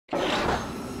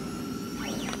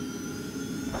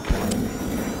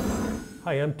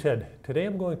Hi, I'm Ted. Today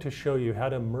I'm going to show you how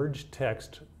to merge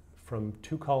text from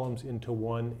two columns into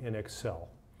one in Excel.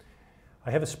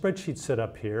 I have a spreadsheet set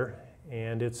up here,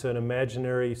 and it's an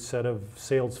imaginary set of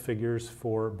sales figures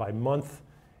by month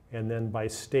and then by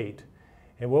state.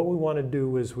 And what we want to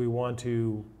do is we want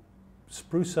to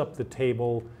spruce up the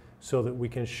table so that we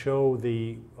can show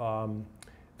the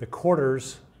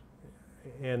quarters,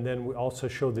 and then we also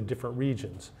show the different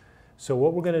regions. So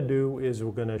what we're going to do is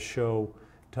we're going to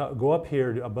go up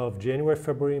here above January,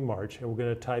 February, and March, and we're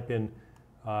going to type in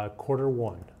quarter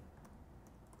one.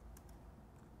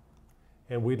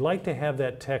 And we'd like to have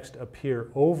that text appear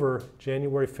over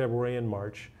January, February, and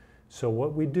March. So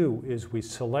what we do is we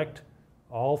select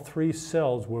all three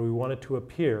cells where we want it to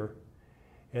appear,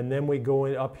 and then we go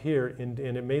up here, and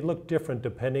it may look different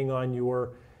depending on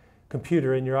your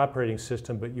computer and your operating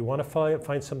system, but you want to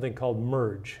find something called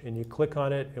merge, and you click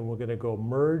on it, and we're going to go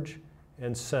merge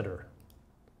and center.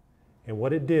 And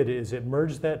what it did is it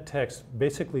merged that text.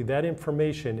 Basically, that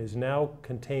information is now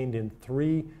contained in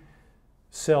three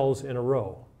cells in a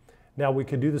row. Now we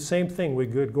could do the same thing. We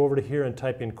could go over to here and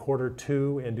type in quarter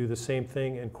two and do the same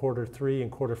thing in quarter three and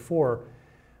quarter four,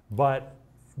 but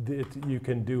you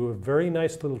can do a very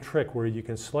nice little trick where you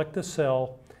can select a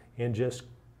cell and just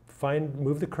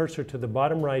move the cursor to the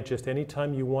bottom right just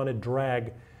anytime you want to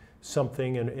drag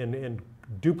something and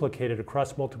duplicate it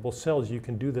across multiple cells. You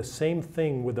can do the same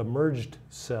thing with a merged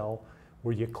cell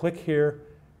where you click here,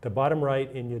 the bottom right,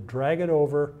 and you drag it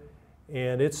over,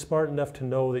 and it's smart enough to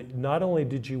know that not only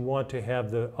did you want to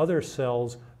have the other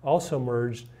cells also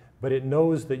merged, but it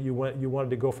knows that you wanted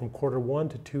to go from quarter one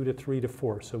to two to three to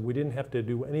four. So we didn't have to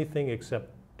do anything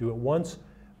except do it once,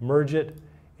 merge it,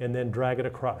 and then drag it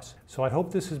across. So I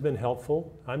hope this has been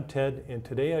helpful. I'm Ted, and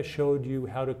today I showed you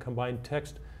how to combine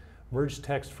merge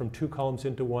text from two columns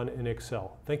into one in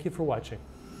Excel. Thank you for watching.